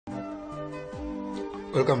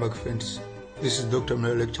Welcome back, friends. This is Dr.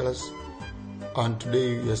 Mlelwa Lecturers, and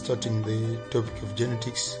today we are starting the topic of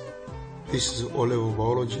genetics. This is O-level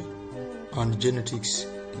biology, and genetics is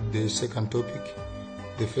the second topic.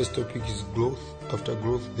 The first topic is growth. After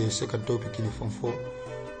growth, the second topic in Form 4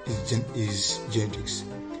 is genetics.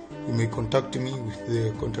 You may contact me with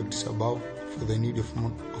the contacts above for the need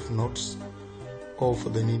of notes, or for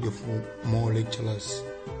the need of more lecturers,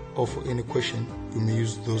 or for any question. You may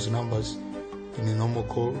use those numbers in a normal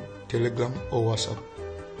call, Telegram, or WhatsApp.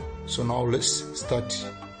 So now let's start.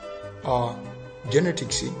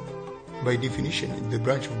 Genetics, by definition, is the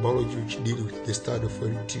branch of biology which deals with the study of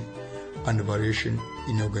heredity and variation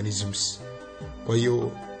in organisms. Kwa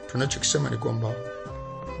hiyo tunachokisema ni kwamba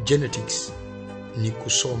genetics ni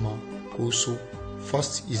kusoma kuhusu,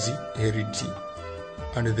 first is heredity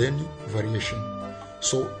and then variation.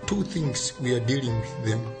 So two things we are dealing with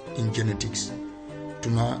them in genetics.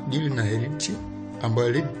 Tuna deal na heredity, ambayo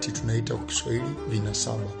heredity tunaita kwa Kiswahili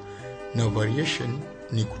vinasaba, na variation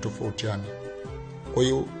ni kutofautiana. Kwa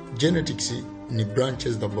hiyo genetics ni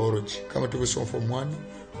branches of biology. Kama tulivyosoma form 1,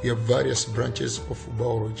 we have various branches of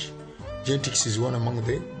biology. Genetics is one among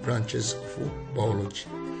the branches of biology.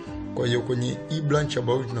 Kwa hiyo kwenye hii branch ya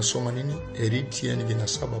biology tunasoma nini? Heredity, yani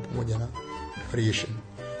vinasaba pamoja na variation.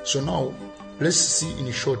 So now let's see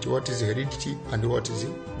in short what is heredity and what is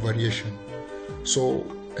variation. So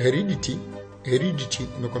heredity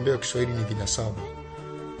nimekwambia Kiswahili ni vinasaba.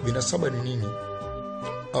 Vinasaba ni nini?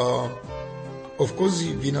 Of course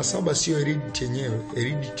vinasaba sio heredity yenyewe.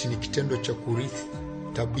 Heredity ni kitendo cha kurithi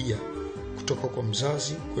tabia kutoka kwa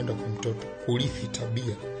mzazi kwenda kwa mtoto.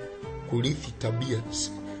 Kurithi tabia.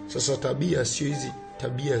 Sasa tabia sio hizi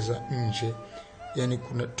tabia za nje. Yani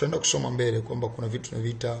tunaenda kusoma mbele kwamba kuna vitu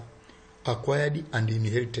tunaviita acquired and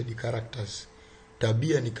inherited characters.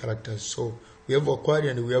 Tabia ni characters. So we have acquired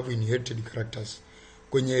and we have inherited characters.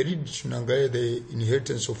 Kwenye heredity tunaangalia the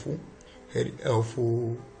inheritance of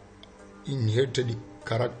inherited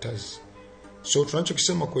characters. So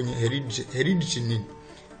tunachokisema kwenye heredity nini?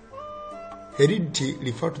 Heredity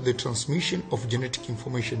refers to the transmission of genetic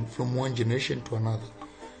information from one generation to another.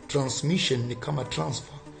 Transmission ni kama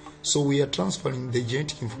transfer. So we are transferring the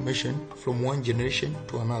genetic information from one generation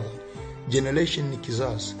to another. Generation ni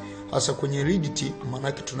kizazi. Hasa kwenye heredity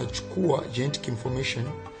manake tunachukua genetic information,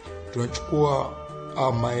 tunachukua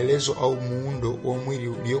maelezo au muundo wa mwili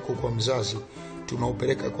ulioko kwa mzazi,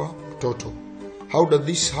 tunaupeleka kwa mtoto. How does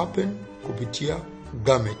this happen? Kupitia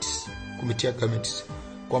gametes.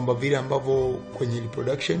 Kwamba vile ambavyo kwenye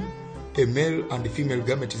reproduction a male and female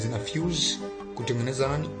gamete zina fuse kutengeneza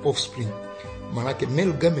nani? Offspring. Manake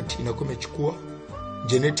male gamete inakuwa imechukua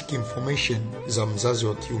genetic information za mzazi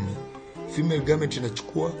wa kiume. Female gamete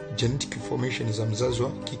inachukua genetic information za mzazi wa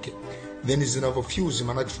kike. Then zinavyo fuse,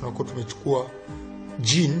 manake tunakuwa tumechukua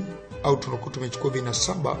gene au tunakuwa tumechukua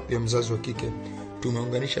vinasaba vya mzazi wa kike,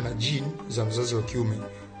 tumeunganisha na gene za mzazi wa kiume,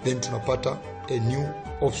 then tunapata a new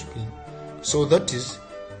offspring. So that is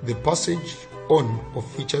the passage on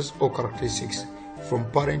of features or characteristics from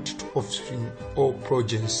parent to offspring or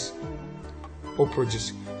progeny.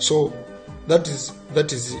 So that is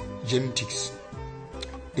genetics.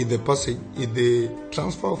 In the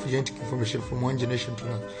transfer of genetic information from one generation to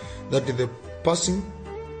another. That is the passing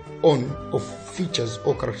on of features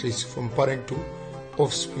or characteristics from parent to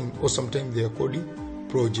offspring, or sometimes they are called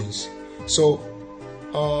progeny. So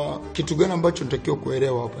kitu gani ambacho natakiwa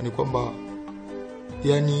kuelewa hapa ni kwamba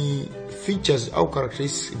yani features au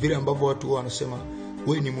characteristics, vile ambavyo watu wanasema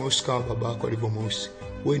wewe ni mweusi kama babako alivyo mweusi,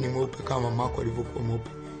 wewe ni mweupe kama mamako alivyokuwa mweupe,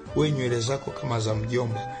 wewe nywele zako kama za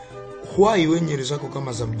mjomba. Why wewe nywele zako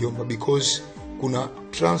kama za mjomba? Because kuna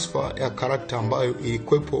transfer ya character ambayo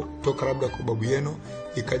ilikwepo toka labda kwa babu yenu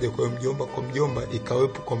ikaja kwa mjomba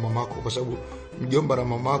ikawepo kwa mamako, kwa sababu mjomba na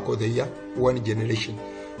mamako they are one generation.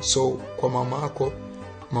 So kwa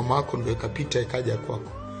mamako ndio ikapita ikaja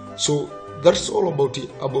kwako. So that's all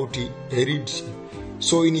about heredity.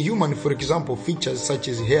 So in human, for example, features such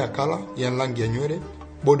as hair color, ya rangi ya nywele,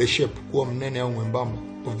 body shape, kuwa mnene au mwembamba,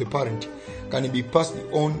 of the parent can be passed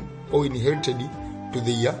on or inherited to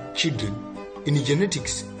their children. In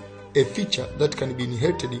genetics, a feature that can be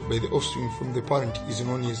inherited by the offspring from the parent is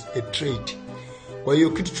known as a trait. Kwa hiyo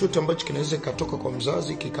kitu chochote ambacho kinaweza katoka kwa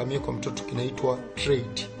mzazi kikamia kwa mtoto kinaitwa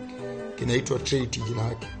trait. Jina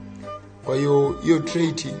lake. Kwa hiyo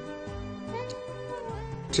trait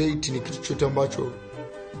ni kitu chochote ambacho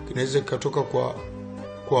kinaweza katoka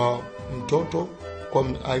kwa mtoto,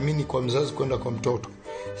 kwa mzazi kwenda kwa mtoto.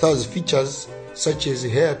 Thus features such as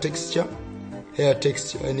hair texture,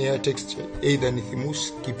 either ni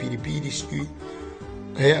thimus, kipilipili,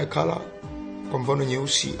 hair color, kwa mfano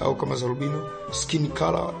nyeusi au kama za albino, skin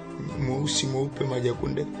color, mweusi, mweupe, maji ya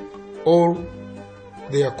kunde, all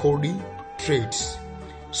they are called traits.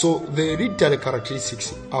 So the hereditary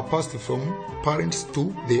characteristics are passed from parents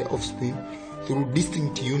to their offspring through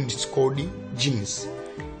distinct units called genes.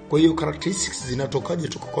 Kwa hiyo characteristics zinatokaje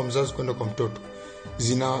toka kwa mzazi kwenda kwa mtoto?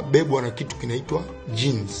 Zinabebwa na kitu kinaitwa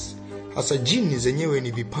genes. Hasa gene zenyewe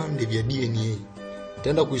ni vipande vya DNA.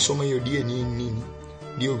 Tutaenda kuisoma hiyo DNA ni nini?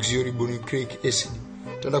 Deoxyribonucleic acid.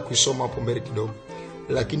 Tutaenda kuisoma hapo mbele kidogo.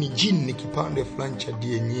 Lakini gene ni kipande fulani cha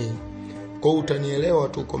DNA. Kwa hiyo utanielewa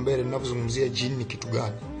tu uko mbele ninapozungumzia gene ni kitu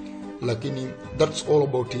gani. Lakini that's all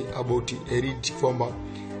about heredity, kwamba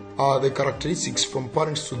the characteristics from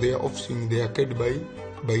parents to their offspring, they are carried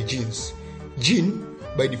by genes. Gene,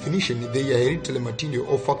 by definition, they are hereditary material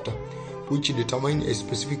or factor which determine a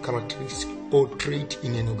specific characteristic or trait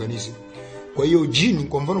in an organism. Kwa hiyo gene,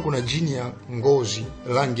 kwa mfano kuna gene ya ngozi,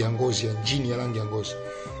 rangi ya ngozi, ya gene ya rangi ya ngozi.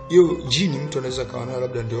 Hiyo gene mtu anaweza kawa nayo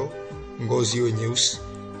labda ndio ngozi iwe nyeusi,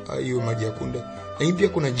 hiyo maji ya kunde. Lakini pia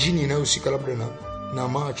kuna gene inayohusika labda na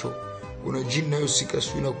macho. Kuna gene inayohusika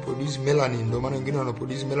sio na kuproduce melanin, ndio maana wengine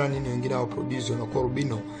wanaproduce melanin, wengine hawaproduce, wanakuwa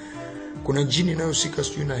albino. Kuna gene inayohusika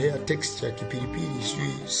sio na hair texture, kipilipili,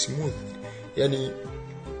 sio smooth. Yani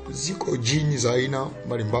ziko gene za aina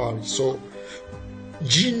mbalimbali. So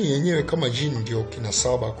gene yenyewe kama gene ndio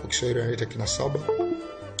kinasaba, kwa Kiswahili inaitwa kinasaba.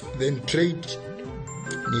 Then trait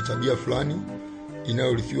ni tabia fulani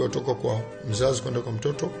inayorithiwa toka kwa mzazi kwenda kwa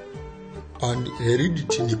mtoto, and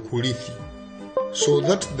heredity ni kurithi. So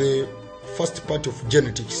that's the first part of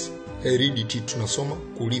genetics. Heredity tunasoma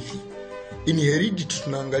kurithi. In heredity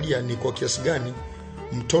tunaangalia ni kwa kiasi gani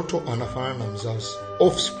mtoto anafanana na mzazi.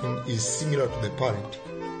 Offspring is similar to the parent.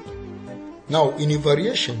 Now in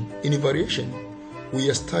variation we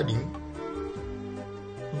are studying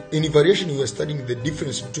the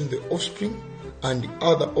difference between the offspring and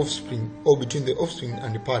other offspring, or between the offspring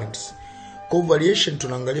and the parents. Kwa variation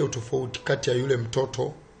tunaangalia utofauti kati ya yule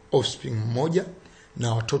mtoto offspring mmoja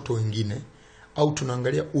na watoto wengine, au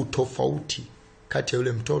tunaangalia utofauti kati ya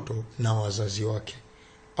yule mtoto na wazazi wake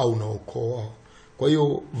au na ukoo wao. Kwa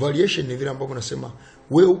hiyo variation ni vile ambavyo unasema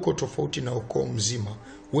wewe uko tofauti na ukoo mzima,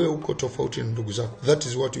 wewe uko tofauti na ndugu zako. That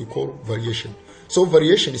is what we call variation. So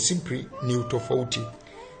variation simply ni utofauti.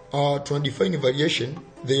 To define variation,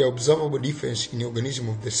 there are observable difference in the organism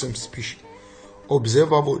of the same species.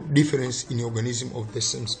 Observable difference in the organism of the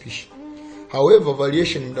same species. However,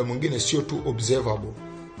 variation muda mwingine sio tu observable.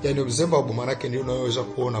 Yani observable maana yake ndio unaweza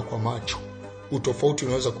kuona kwa macho. Utofauti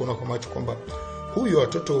unaweza kuona kwa macho kwamba huyu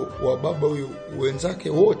watoto wa baba huyu wenzake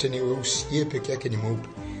wote ni weusi, yeye peke yake ni mweupe.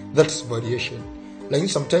 That's variation. Lakini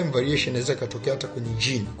sometimes variation inaweza katokea hata kwenye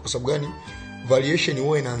gene. Kwa sababu gani? Variation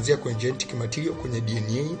huwa inaanzia kwenye genetic material, kwenye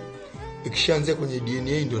DNA. Ikishaanzia kwenye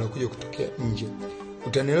DNA ndio inakuja kutokea nje.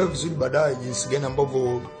 Utanielewa vizuri baadaye jinsi gani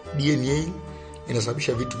ambavyo DNA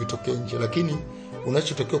inasababisha vitu vitokee nje. Lakini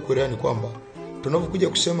unachotakiwa kuelewa ni kwamba tunapokuja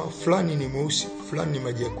kusema fulani ni mweusi, fulani ni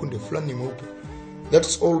maji ya kunde, fulani ni mweupe,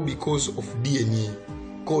 that's all because of DNA.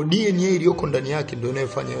 Kwa DNA iliyoko ndani yake ndio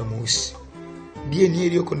inayofanya awe mweusi. DNA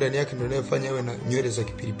iliyoko ndani yake ndio inayofanya awe na nywele za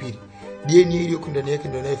kipilipili. DNA iliyoko ndani yake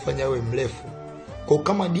ndio inayofanya awe mrefu. Kwa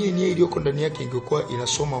kama DNA iliyoko ndani yake ingekuwa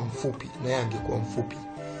inasoma mfupi, na yeye angekuwa mfupi.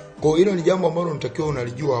 Kwa hilo ni jambo ambalo unatakiwa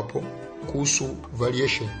unalijua hapo kuhusu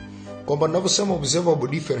variation. Kwamba ninaposema observable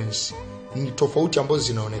difference ni tofauti ambazo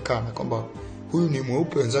zinaonekana kwamba huyu ni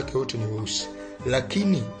mweupe, wenzake wote ni weusi.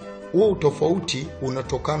 Lakini huo tofauti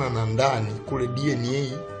unatokana na ndani kule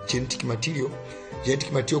DNA, genetic material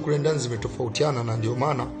kule ndani zimetofautiana, na ndio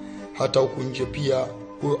maana hata huku nje pia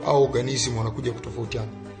au organism wanakuja kutofautiana.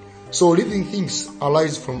 So living things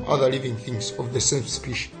arise from other living things of the same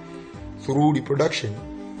species through reproduction.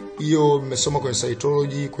 Hiyo nimesoma kwenye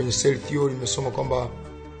cytology, kwenye cell theory nimesoma kwamba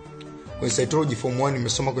kwenye cytology form 1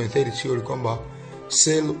 nimesoma kwenye cell theory kwamba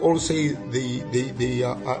cell all say they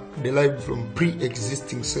are derived from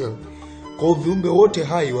pre-existing cell. Kwa viumbe wote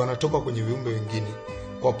hai wanatoka kwenye viumbe wengine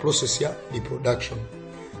kwa process ya reproduction.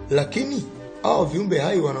 Lakini hao viumbe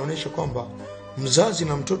hai wanaonyesha kwamba mzazi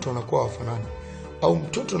na mtoto wanakuwa hawafanani, au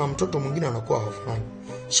mtoto na mtoto mwingine wanakuwa hawafanani.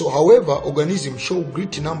 So however, organism show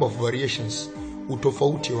great number of variations.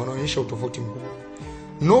 Utofauti wanaonyesha utofauti mkubwa.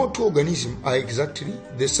 No two organisms are exactly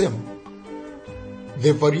the same.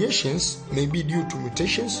 The variations may be due to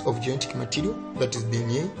mutations of genetic material, that is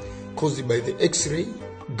DNA, caused by the X-ray,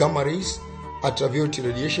 gamma rays, ultraviolet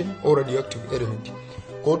radiation or radioactive element.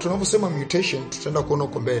 Kwa tunaposema mutation tutaenda kuona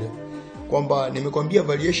huko mbele kwamba nimekwambia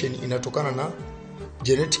variation inatokana na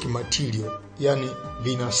genetic material, yani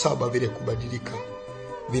vinasaba vile kubadilika.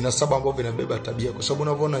 Vinasaba ambavyo vinabeba tabia, kwa sababu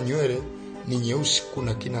unavyoona nywele ni nyeusi,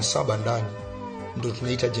 kuna kinasaba ndani. ndo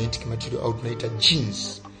tunaita genetic material au tunaita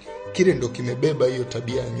genes. Kile ndo kimebeba hiyo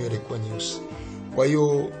tabia ya nywele kuwa nyeusi. Kwa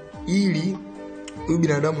hiyo ili huyu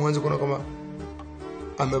binadamu aanze kuona kama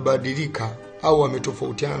amebadilika au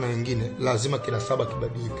ametofautiana na wengine, lazima kinasaba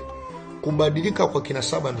kibadilike. Kubadilika kwa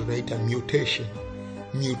kinasaba ndo tunaita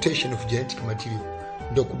mutation of genetic material,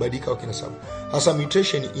 ndo kubadilika kwa kinasaba. Hasa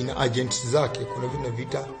mutation ina agents zake, kuna vitu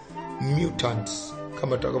vinaita mutants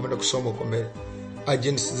kama tutakavyoenda kusoma kwa mbele.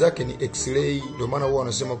 Agents zake ni X-ray, ndio maana huwa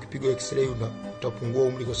wanasema ukipigwa X-ray utapungua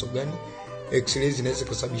umri. Kwa sababu gani? X-ray zinaweza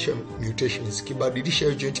kusababisha mutations, kibadilisha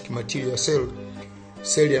hiyo genetic material ya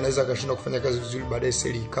cell inaweza kashinda kufanya kazi vizuri, baadaye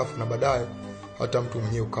cell ikafa na baadaye hata mtu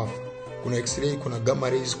mwenyewe ukafa. Kuna X-ray, kuna gamma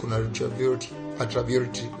rays, kuna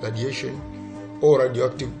ultraviolet radiation or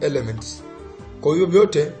radioactive elements. Kwa hiyo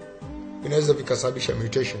vyote vinaweza vikasababisha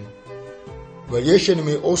mutation. Variation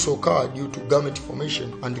may also occur due to gamete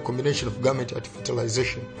formation and the combination of gamete at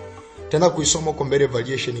fertilization. Tena kuisoma kwa mbele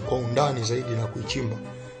variation kwa undani zaidi na kuichimba,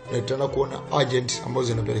 na tena kuona agents ambazo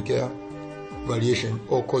zinapelekea variation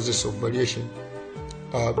or causes of variation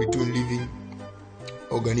between living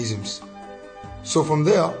organisms. So from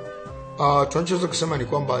there, tunachoweza kusema ni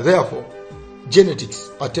kwamba therefore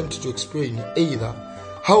genetics attempt to explain either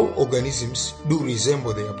how organisms do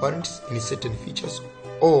resemble their parents in certain features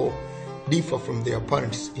or differ from their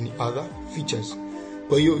parents in other features.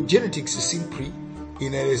 Kwa hiyo genetics simply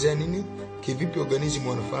inaelezea nini, kivipi organism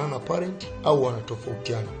wanafanana na parent au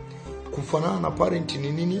wanatofautiana. Kufanana na parent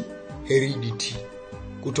ni nini? Heredity.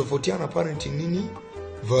 Kutofautiana na parent ni nini?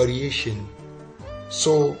 Variation.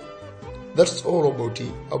 So that's all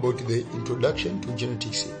about the introduction to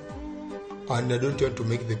genetics, and I don't want to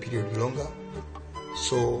make the period longer,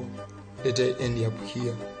 so let I end up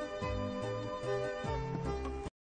here.